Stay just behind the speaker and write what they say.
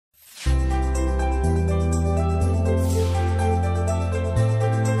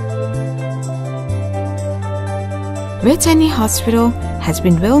Vejthani Hospital has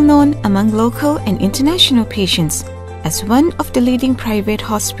been well known among local and international patients as one of the leading private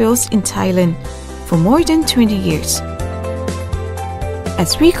hospitals in Thailand for more than 20 years.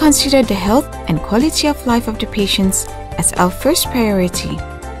 As we consider the health and quality of life of the patients as our first priority,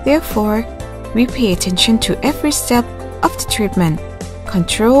 therefore, we pay attention to every step of the treatment,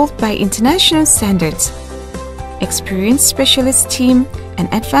 controlled by international standards. Experienced specialist team and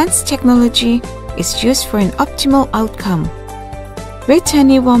advanced technology is used for an optimal outcome.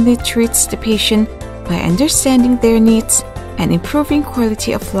 Vejthani warmly treats the patient by understanding their needs and improving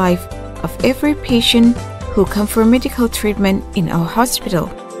quality of life of every patient who come for medical treatment in our hospital.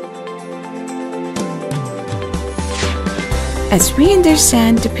 As we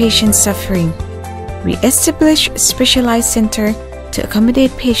understand the patient's suffering, we establish a specialized center to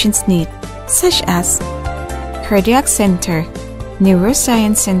accommodate patients' needs, such as Cardiac Center,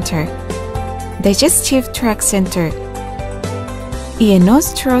 Neuroscience Center, Digestive Tract Center, Ear,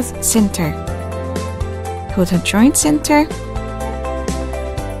 Nose, Throat Center, Total Joint Center,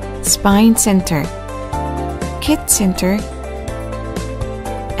 Spine Center, Kids Center,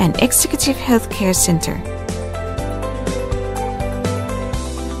 and Executive Healthcare Center.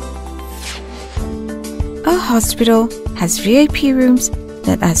 Our hospital has VIP rooms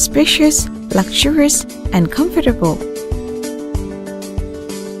that are spacious, luxurious, and comfortable.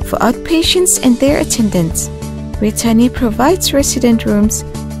 For outpatients and their attendants, Vejthani provides resident rooms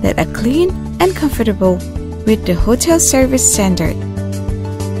that are clean and comfortable with the hotel service standard.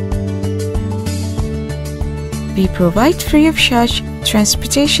 We provide free of charge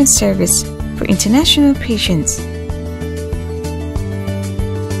transportation service for international patients.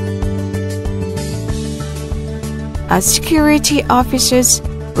 Our security officers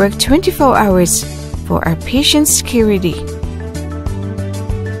work 24 hours for our patients' security.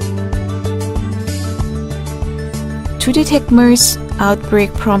 To detect MERS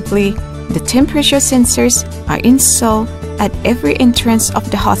outbreak promptly, the temperature sensors are installed at every entrance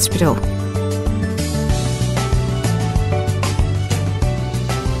of the hospital.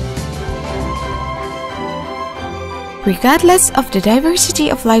 Regardless of the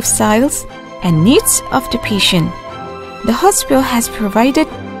diversity of lifestyles and needs of the patient, the hospital has provided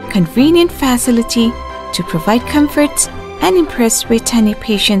convenient facility to provide comfort and impress Vejthani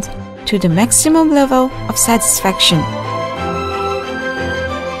patients to the maximum level of satisfaction.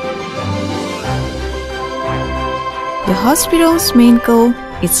 The hospital's main goal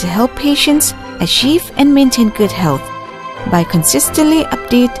is to help patients achieve and maintain good health by consistently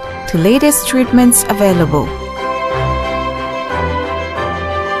update to latest treatments available.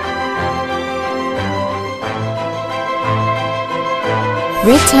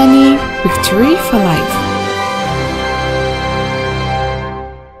 Vejthani, victory for life.